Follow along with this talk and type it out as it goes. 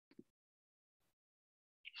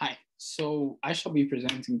Hi, so I shall be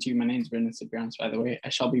presenting to you, my name is Cyprianos, by the way. I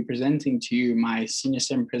shall be presenting to you my senior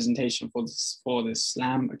STEM presentation for this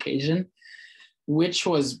SLAM occasion, which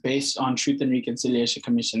was based on Truth and Reconciliation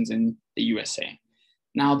Commissions in the USA.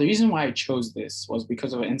 Now, the reason why I chose this was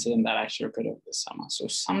because of an incident that actually occurred over the summer. So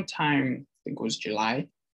sometime, I think it was July,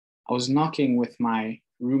 I was knocking with my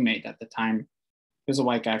roommate at the time. He was a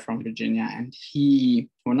white guy from Virginia, and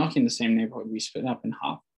we're knocking in the same neighborhood. We split up in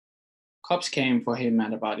half. Cops came for him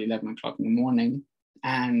at about 11 o'clock in the morning,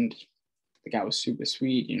 and the guy was super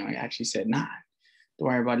sweet. He actually said, nah, don't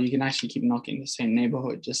worry about it. You can actually keep knocking in the same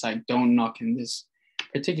neighborhood, just like don't knock in this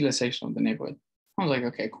particular section of the neighborhood. I was like,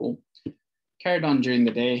 okay, cool. Carried on during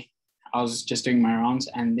the day. I was just doing my rounds.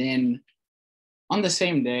 And then on the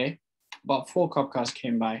same day, about 4 cop cars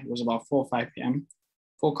came by. It was about 4 or 5 p.m.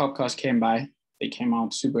 4 cop cars came by. They came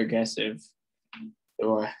out super aggressive. They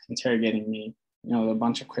were interrogating me. A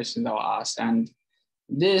bunch of questions that were asked. And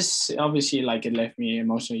this obviously, it left me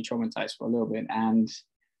emotionally traumatized for a little bit. And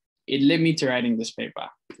it led me to writing this paper.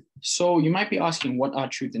 So you might be asking, what are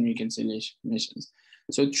Truth and Reconciliation Commissions?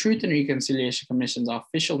 So Truth and Reconciliation Commissions are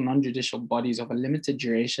official non-judicial bodies of a limited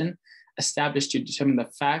duration established to determine the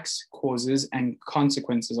facts, causes, and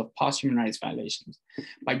consequences of past human rights violations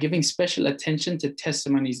by giving special attention to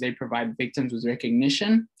testimonies they provide victims with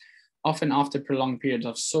recognition, often after prolonged periods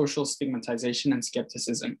of social stigmatization and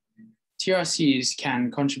skepticism. TRCs can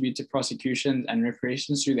contribute to prosecutions and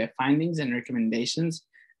reparations through their findings and recommendations,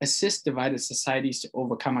 assist divided societies to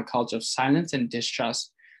overcome a culture of silence and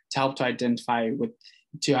distrust, to help to identify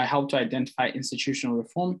institutional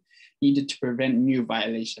reform needed to prevent new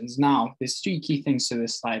violations. Now, there's 3 key things to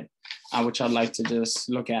this slide, which I'd like to just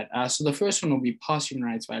look at. So the first one will be past human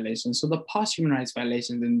rights violations. So the past human rights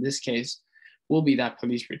violations in this case will be that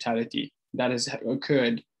police brutality that has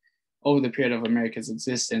occurred over the period of America's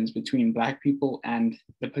existence between Black people and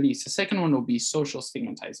the police. The second one will be social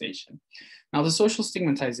stigmatization. Now, the social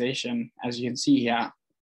stigmatization, as you can see here,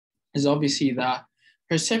 is obviously the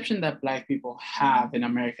perception that Black people have in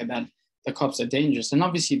America that the cops are dangerous. And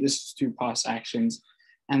obviously this is through past actions.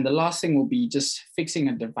 And the last thing will be just fixing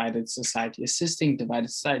a divided society, assisting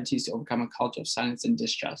divided societies to overcome a culture of silence and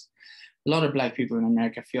distrust. A lot of Black people in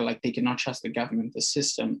America feel like they cannot trust the government, the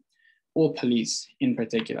system, or police in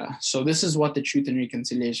particular. So this is what the Truth and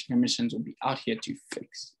Reconciliation Commissions will be out here to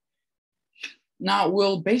fix. Now,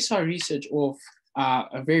 we'll base our research off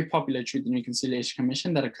a very popular Truth and Reconciliation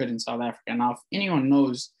Commission that occurred in South Africa. Now, if anyone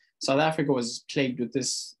knows, South Africa was plagued with a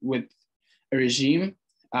regime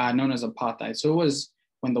known as Apartheid. So it was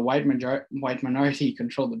when the white minority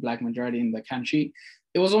controlled the Black majority in the country.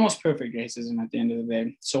 It was almost perfect racism at the end of the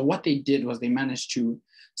day. So what they did was they managed to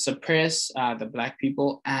suppress the Black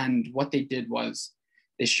people. And what they did was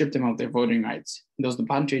they stripped them of their voting rights. There was the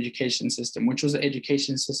Bantu education system, which was an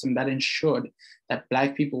education system that ensured that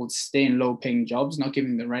Black people would stay in low-paying jobs, not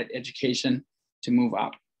giving the right education to move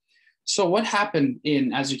up. So what happened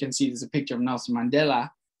as you can see, there's a picture of Nelson Mandela.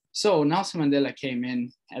 So Nelson Mandela came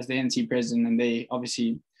in as the ANC president, and they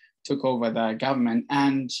obviously took over the government.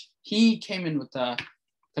 And he came in with the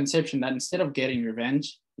conception that instead of getting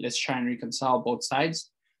revenge, let's try and reconcile both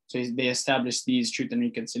sides. So they established these Truth and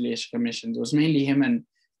Reconciliation Commissions. It was mainly him and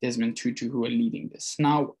Desmond Tutu who were leading this.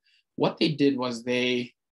 Now, what they did was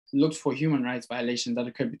they looked for human rights violations that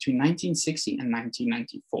occurred between 1960 and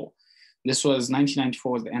 1994.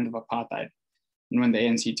 1994 was the end of apartheid and when the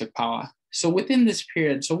ANC took power. So within this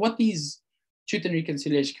period, so what these Truth and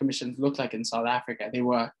Reconciliation Commissions looked like in South Africa, they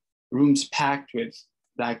were rooms packed with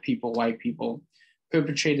Black people, white people,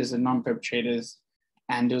 perpetrators and non-perpetrators.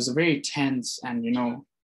 And it was a very tense and,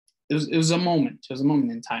 it was a moment. It was a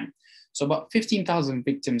moment in time. So about 15,000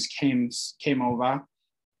 victims came over,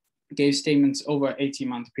 gave statements over an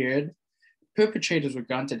 18-month period. Perpetrators were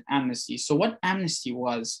granted amnesty. So what amnesty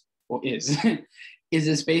was or is,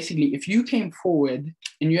 is basically if you came forward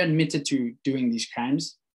and you admitted to doing these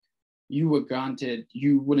crimes, you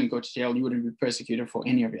wouldn't go to jail, you wouldn't be persecuted for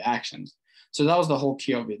any of your actions. So that was the whole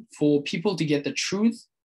key of it, for people to get the truth,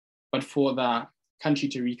 but for the country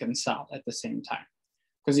to reconcile at the same time.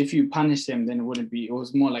 Because if you punish them, then it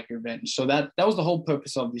was more like revenge. So that was the whole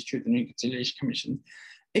purpose of these Truth and Reconciliation Commissions.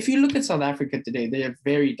 If you look at South Africa today, they are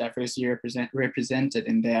very diversely represented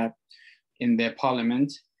in their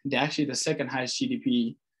parliament. They're actually the second highest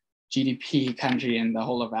GDP country in the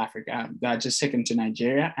whole of Africa. They're just second to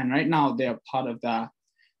Nigeria. And right now they're part of the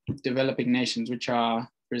developing nations, which are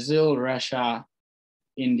Brazil, Russia,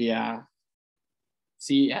 India,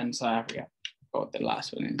 and South Africa. What the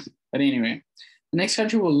last one is. But anyway, the next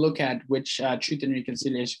country we'll look at which Truth and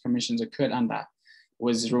Reconciliation Commissions occurred under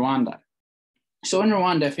was Rwanda. So in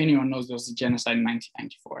Rwanda, if anyone knows, there was a genocide in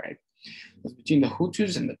 1994, right? It was between the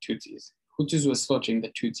Hutus and the Tutsis. Hutus were slaughtering the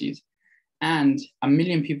Tutsis, and 1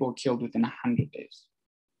 million people were killed within 100 days.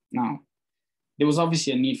 Now, there was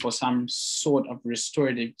obviously a need for some sort of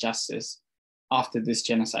restorative justice after this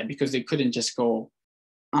genocide, because they couldn't just go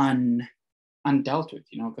undealt with,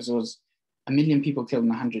 because it was 1 million people killed in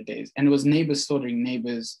 100 days. And it was neighbors slaughtering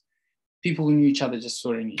neighbors, people who knew each other just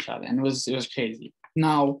slaughtering each other. And it was crazy.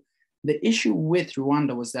 Now, the issue with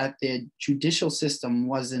Rwanda was that their judicial system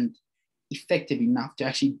wasn't effective enough to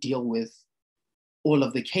actually deal with all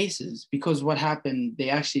of the cases, because what happened,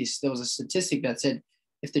 there was a statistic that said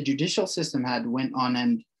if the judicial system had went on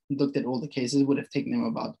and looked at all the cases, it would have taken them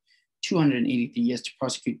about 283 years to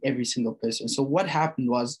prosecute every single person. So what happened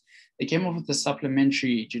was they came up with a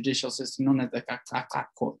supplementary judicial system known as the Kakaka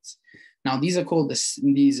courts. Now, these are called,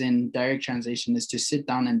 these in direct translation is to sit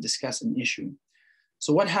down and discuss an issue.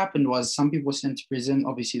 So what happened was some people were sent to prison,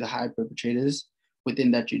 obviously the higher perpetrators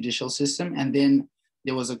within that judicial system. And then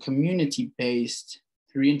there was a community-based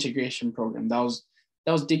reintegration program that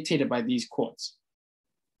was dictated by these courts.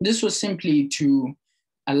 This was simply to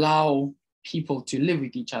allow people to live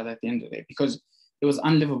with each other at the end of the day, because it was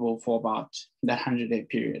unlivable for about that 100-day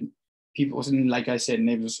period. People, like I said,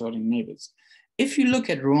 neighbors sorting neighbors. If you look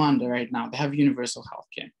at Rwanda right now, they have universal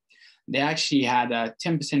healthcare. They actually had a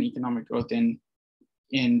 10% economic growth in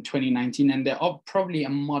 2019, and they're probably a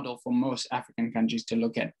model for most African countries to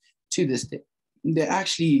look at to this day. They're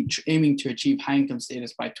actually aiming to achieve high income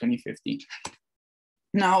status by 2050.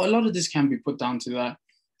 Now, a lot of this can be put down to the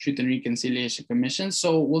Truth and Reconciliation Commission.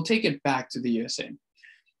 So we'll take it back to the USA.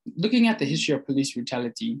 Looking at the history of police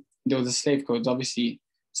brutality, there was the slave codes. Obviously,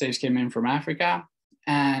 slaves came in from Africa,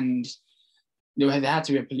 and there had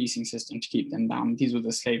to be a policing system to keep them down. These were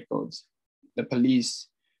the slave codes. The police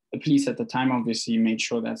at the time obviously made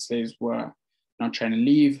sure that slaves were not trying to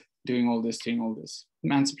leave, doing all this.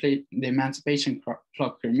 The Emancipation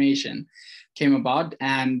Proclamation came about,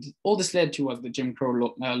 and all this led to was the Jim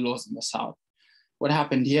Crow laws in the South. What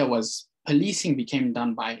happened here was policing became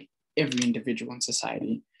done by every individual in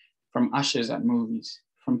society, from ushers at movies,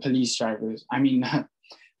 from police drivers,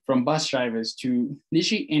 from bus drivers to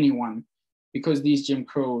literally anyone, because these Jim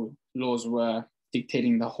Crow laws were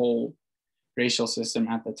dictating the whole racial system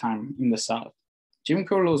at the time in the South. Jim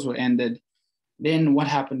Crow laws were ended. Then what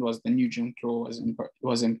happened was the new Jim Crow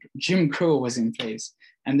was in place,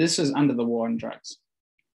 and this was under the war on drugs.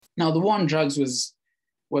 Now, the war on drugs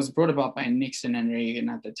was brought about by Nixon and Reagan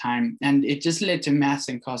at the time, and it just led to mass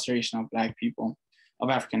incarceration of Black people, of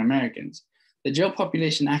African Americans. The jail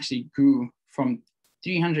population actually grew from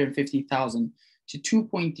 350,000 to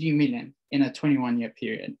 2.3 million in a 21-year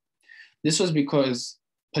period. This was because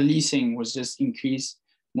policing was just increased,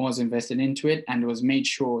 more was invested into it, and it was made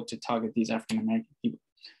sure to target these African American people.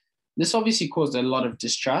 This obviously caused a lot of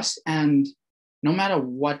distrust, and no matter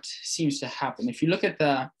what seems to happen, if you look at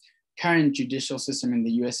the current judicial system in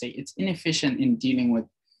the USA, it's inefficient in dealing with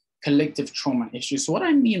collective trauma issues. So what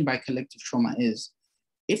I mean by collective trauma is,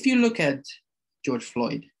 if you look at George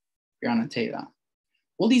Floyd, Breonna Taylor,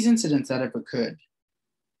 all these incidents that have occurred,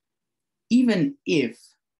 even if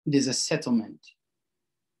there's a settlement,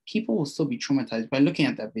 people will still be traumatized by looking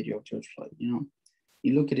at that video of George Floyd.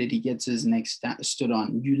 You look at it, he gets his neck stood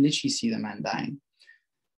on, you literally see the man dying.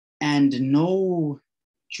 And no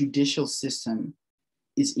judicial system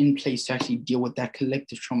is in place to actually deal with that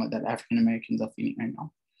collective trauma that African Americans are feeling right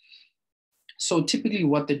now. So typically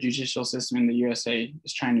what the judicial system in the USA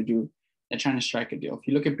is trying to do, they're trying to strike a deal. If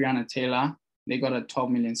you look at Breonna Taylor, they got a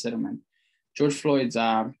 12 million settlement. George Floyd's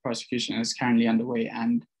prosecution is currently underway,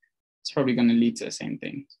 and it's probably going to lead to the same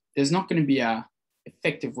thing. There's not going to be an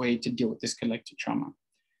effective way to deal with this collective trauma.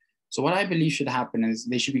 So what I believe should happen is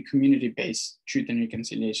they should be community-based Truth and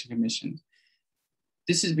Reconciliation Commissions.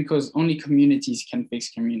 This is because only communities can fix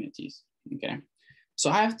communities, okay? So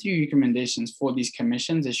I have 3 recommendations for these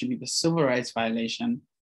commissions. There should be the Civil Rights Violation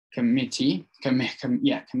Committee,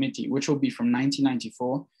 which will be from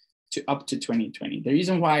 1994 to up to 2020. The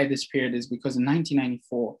reason why this period is because in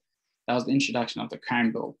 1994, that was the introduction of the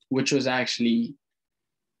crime bill, which actually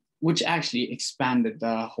expanded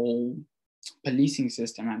the whole policing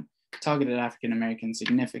system and targeted African Americans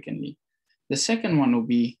significantly. The second one will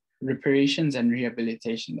be Reparations and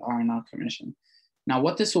Rehabilitation, the R&R Commission. Now,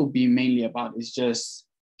 what this will be mainly about is just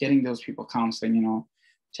getting those people counseling,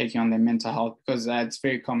 taking on their mental health, because it's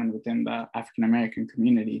very common within the African American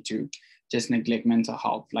community to just neglect mental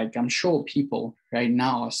health. Like, I'm sure people right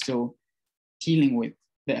now are still dealing with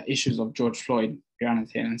the issues of George Floyd, Breonna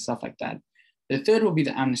Taylor, and stuff like that. The third will be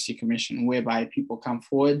the Amnesty Commission, whereby people come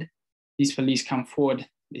forward, these police come forward,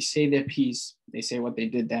 They say their piece, they say what they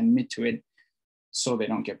did, they admit to it, so they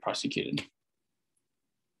don't get prosecuted.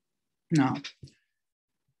 Now,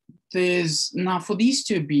 for these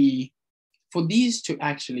to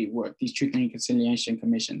actually work, these Truth and Reconciliation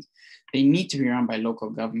Commissions, they need to be run by local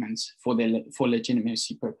governments for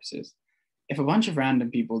legitimacy purposes. If a bunch of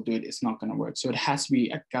random people do it, it's not going to work. So it has to be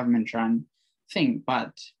a government-run thing,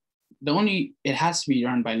 but it has to be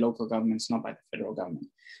run by local governments, not by the federal government.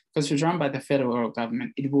 Because if it's run by the federal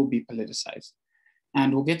government, it will be politicized.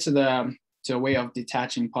 And we'll get to a way of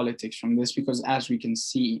detaching politics from this, because as we've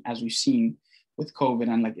seen with COVID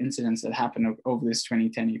and like incidents that happen over this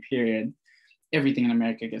 2010 period, everything in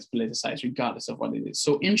America gets politicized regardless of what it is.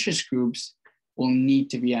 So interest groups will need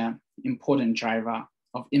to be an important driver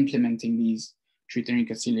of implementing these Truth and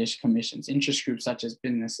Reconciliation Commissions. Interest groups such as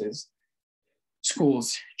businesses,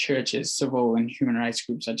 schools, churches, civil and human rights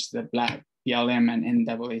groups such as the Black, BLM and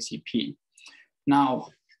NAACP. Now,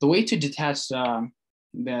 the way to detach the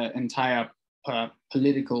entire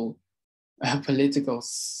political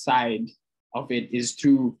side of it is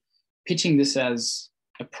through pitching this as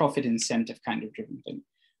a profit incentive kind of driven thing.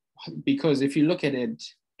 Because if you look at it,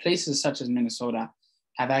 places such as Minnesota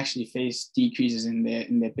have actually faced decreases in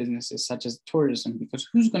their businesses, such as tourism, because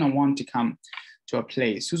who's going to want to come to a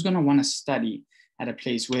place? Who's going to want to study at a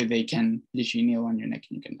place where they can literally kneel on your neck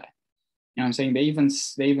and you can die? You know what I'm saying? They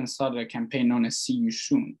even started a campaign known as See You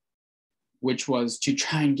Soon, which was to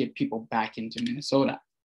try and get people back into Minnesota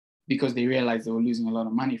because they realized they were losing a lot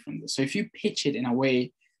of money from this. So if you pitch it in a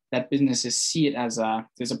way that businesses see it as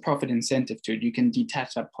there's a profit incentive to it, you can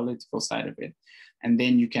detach that political side of it. And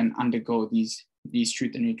then you can undergo these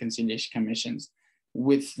Truth and Reconciliation Commissions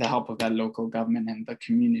with the help of that local government and the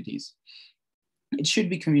communities. It should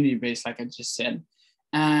be community-based, like I just said.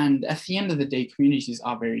 And at the end of the day, communities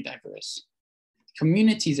are very diverse.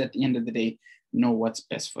 Communities at the end of the day know what's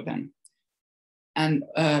best for them. And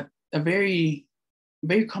a very,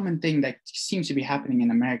 very common thing that seems to be happening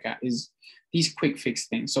in America is these quick fix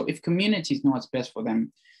things. So if communities know what's best for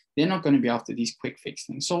them, they're not going to be after these quick fix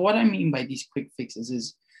things. So what I mean by these quick fixes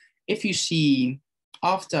is, if you see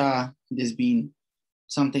after there's been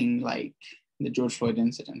something like the George Floyd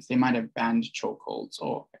incidents, they might have banned chokeholds,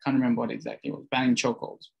 or I can't remember what exactly it was, banning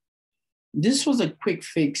chokeholds. This was a quick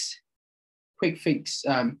fix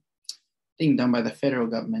thing done by the federal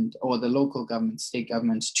government or the local government, state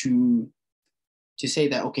governments to say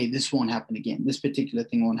that, okay, this won't happen again. This particular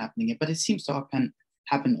thing won't happen again. But it seems to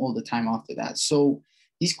happen all the time after that. So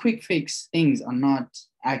these quick fix things are not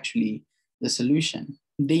actually the solution.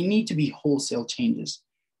 They need to be wholesale changes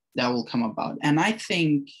that will come about. And I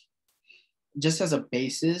think just as a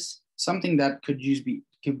basis, something that could be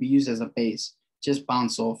used as a base, just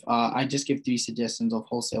bounce off. I just give 3 suggestions of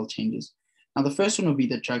wholesale changes. Now, the first one will be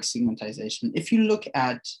the drug stigmatization. If you look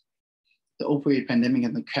at the opioid pandemic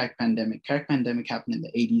and the crack pandemic happened in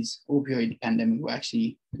the 80s. Opioid pandemic we're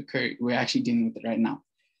actually dealing with it right now.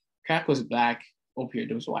 Crack was black,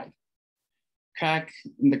 opioid was white.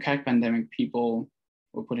 In the crack pandemic, people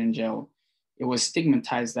were put in jail. It was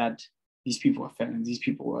stigmatized that these people were felons, these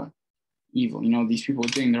people were evil, these people were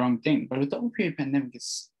doing the wrong thing. But with the opioid pandemic, it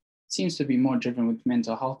seems to be more driven with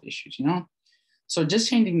mental health issues, So just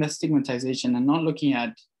changing the stigmatization and not looking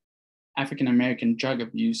at African-American drug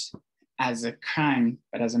abuse as a crime,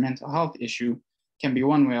 but as a mental health issue, can be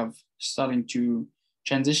one way of starting to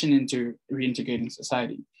transition into reintegrating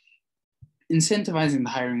society. Incentivizing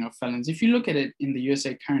the hiring of felons. If you look at it in the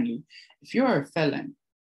USA currently, if you're a felon,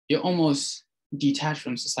 you're almost detached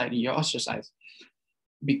from society, you're ostracized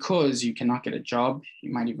because you cannot get a job.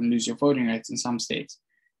 You might even lose your voting rights in some states.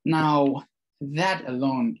 Now, that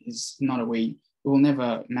alone is not a way. It will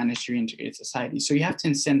never manage to reintegrate society. So you have to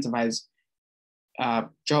incentivize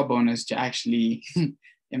job owners to actually,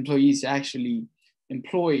 employees to actually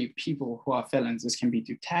employ people who are felons. This can be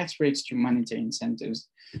through tax breaks, through monetary incentives,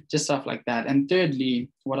 just stuff like that. And thirdly,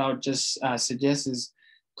 what I would just suggest is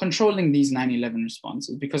controlling these 9/11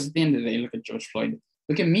 responses, because at the end of the day, look at George Floyd.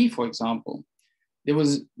 Look at me, for example. There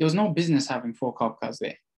was no business having 4 cop cars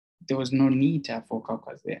there. There was no need to have 4 cop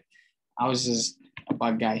cars there. I was just a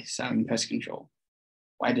bad guy selling pest control.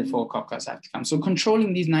 Why did 4 cop cars have to come? So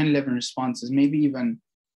controlling these 9/11 responses, maybe even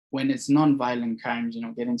when it's non-violent crimes,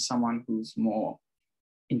 getting someone who's more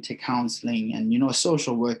into counseling and, a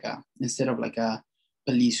social worker instead of like a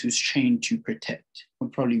police who's trained to protect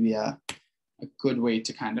would probably be a good way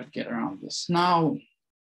to kind of get around this. Now,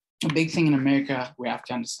 a big thing in America, we have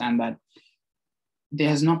to understand that there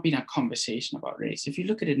has not been a conversation about race. If you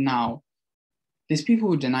look at it now, there's people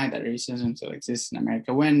who deny that racism still exists in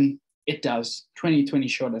America when it does. 2020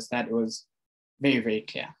 showed us that it was very, very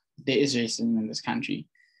clear. There is racism in this country.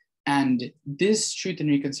 And this truth and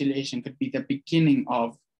reconciliation could be the beginning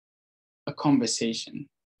of a conversation.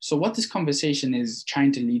 So what this conversation is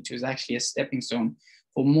trying to lead to is actually a stepping stone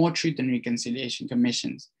for more truth and reconciliation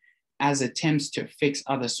commissions as attempts to fix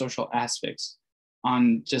other social aspects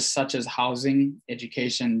on just such as housing,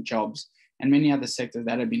 education, jobs, and many other sectors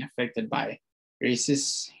that have been affected by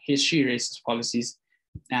racist history, racist policies,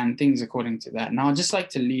 and things according to that. Now, I'd just like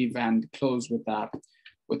to leave and close with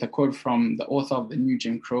a quote from the author of The New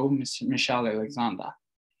Jim Crow, Michelle Alexander.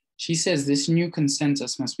 She says, "This new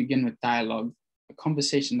consensus must begin with dialogue, a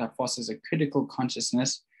conversation that fosters a critical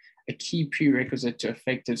consciousness, a key prerequisite to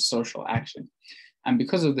effective social action." And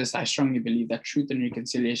because of this, I strongly believe that truth and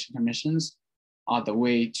reconciliation commissions are the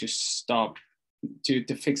way to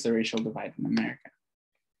fix the racial divide in America.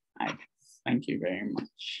 Thank you very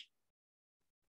much.